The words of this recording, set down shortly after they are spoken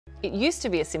It used to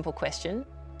be a simple question: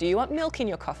 do you want milk in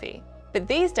your coffee? But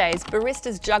these days,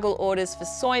 baristas juggle orders for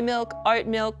soy milk, oat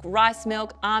milk, rice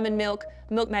milk, almond milk,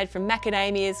 milk made from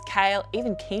macadamias, kale,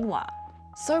 even quinoa.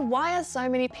 So why are so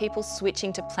many people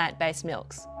switching to plant-based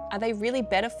milks? Are they really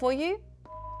better for you?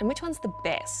 And which one's the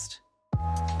best?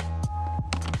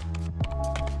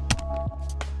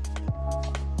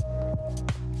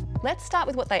 Let's start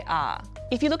with what they are.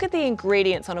 If you look at the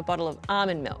ingredients on a bottle of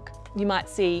almond milk, you might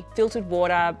see filtered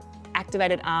water,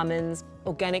 activated almonds,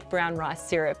 organic brown rice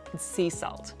syrup, and sea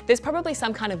salt. There's probably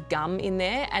some kind of gum in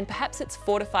there, and perhaps it's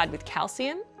fortified with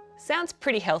calcium. Sounds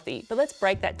pretty healthy, but let's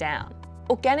break that down.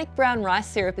 Organic brown rice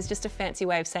syrup is just a fancy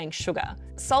way of saying sugar.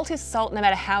 Salt is salt no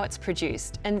matter how it's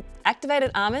produced, and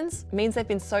activated almonds means they've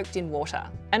been soaked in water.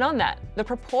 And on that, the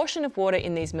proportion of water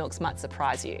in these milks might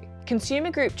surprise you.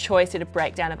 Consumer Group Choice did a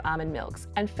breakdown of almond milks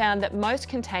and found that most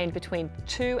contained between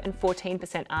 2 and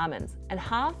 14% almonds, and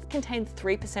half contained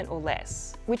 3% or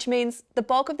less, which means the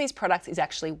bulk of these products is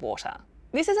actually water.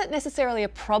 This isn't necessarily a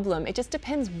problem, it just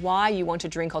depends why you want to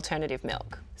drink alternative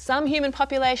milk. Some human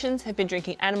populations have been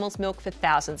drinking animals' milk for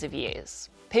thousands of years.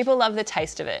 People love the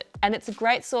taste of it, and it's a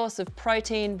great source of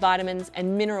protein, vitamins,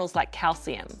 and minerals like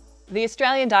calcium. The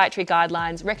Australian Dietary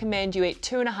Guidelines recommend you eat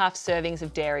 2.5 servings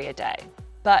of dairy a day.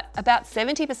 But about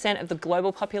 70% of the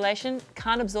global population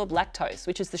can't absorb lactose,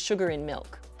 which is the sugar in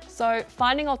milk. So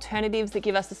finding alternatives that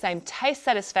give us the same taste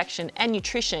satisfaction and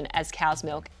nutrition as cow's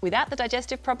milk without the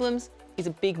digestive problems is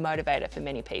a big motivator for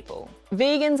many people.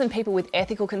 Vegans and people with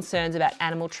ethical concerns about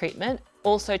animal treatment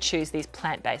also choose these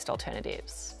plant-based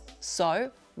alternatives. So,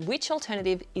 which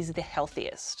alternative is the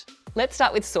healthiest? Let's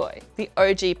start with soy, the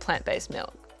OG plant-based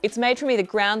milk. It's made from either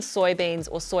ground soybeans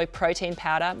or soy protein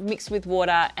powder mixed with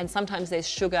water, and sometimes there's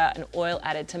sugar and oil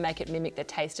added to make it mimic the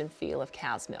taste and feel of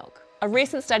cow's milk. A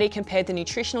recent study compared the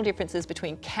nutritional differences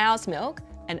between cow's milk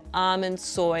and almond,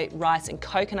 soy, rice and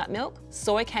coconut milk.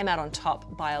 Soy came out on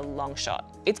top by a long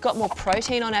shot. It's got more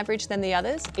protein on average than the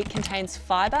others, it contains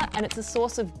fibre, and it's a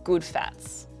source of good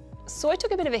fats. Soy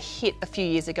took a bit of a hit a few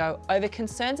years ago over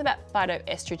concerns about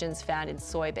phytoestrogens found in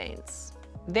soybeans.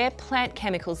 They're plant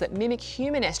chemicals that mimic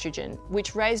human estrogen,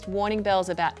 which raised warning bells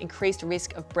about increased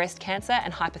risk of breast cancer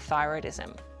and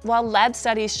hypothyroidism. While lab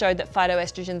studies showed that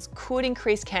phytoestrogens could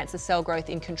increase cancer cell growth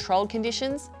in controlled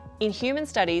conditions, in human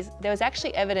studies, there was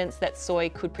actually evidence that soy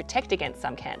could protect against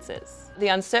some cancers. The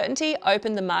uncertainty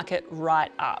opened the market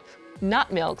right up.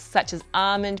 Nut milks, such as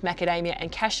almond, macadamia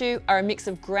and cashew, are a mix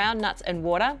of ground nuts and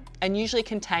water and usually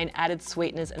contain added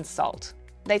sweeteners and salt.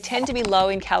 They tend to be low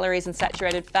in calories and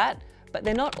saturated fat, but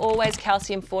they're not always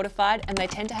calcium fortified and they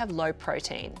tend to have low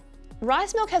protein.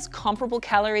 Rice milk has comparable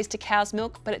calories to cow's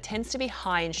milk, but it tends to be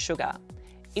high in sugar.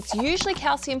 It's usually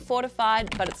calcium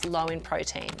fortified, but it's low in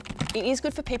protein. It is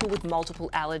good for people with multiple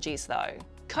allergies though.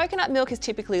 Coconut milk is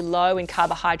typically low in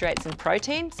carbohydrates and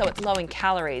protein, so it's low in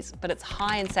calories, but it's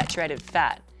high in saturated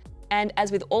fat. And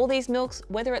as with all these milks,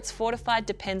 whether it's fortified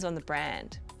depends on the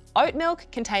brand. Oat milk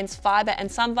contains fibre and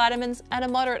some vitamins and a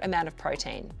moderate amount of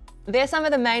protein. They're some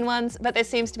of the main ones, but there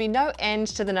seems to be no end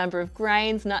to the number of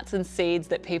grains, nuts and seeds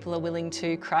that people are willing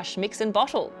to crush, mix and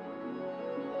bottle.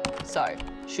 So,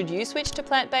 should you switch to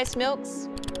plant-based milks?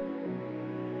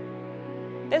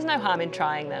 There's no harm in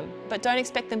trying them, but don't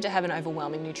expect them to have an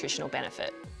overwhelming nutritional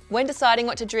benefit. When deciding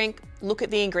what to drink, look at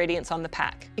the ingredients on the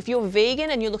pack. If you're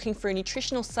vegan and you're looking for a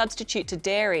nutritional substitute to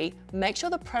dairy, make sure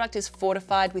the product is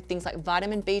fortified with things like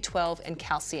vitamin B12 and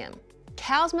calcium.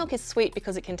 Cow's milk is sweet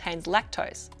because it contains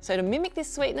lactose, so to mimic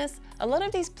this sweetness, a lot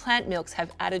of these plant milks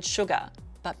have added sugar.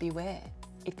 But beware,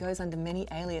 it goes under many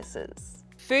aliases.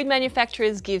 Food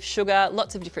manufacturers give sugar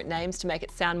lots of different names to make it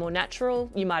sound more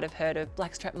natural. You might have heard of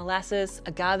blackstrap molasses,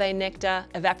 agave nectar,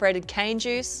 evaporated cane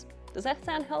juice. Does that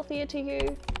sound healthier to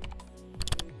you?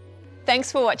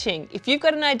 Thanks for watching. If you've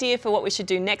got an idea for what we should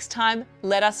do next time,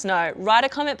 let us know. Write a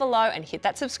comment below and hit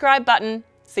that subscribe button.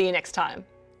 See you next time.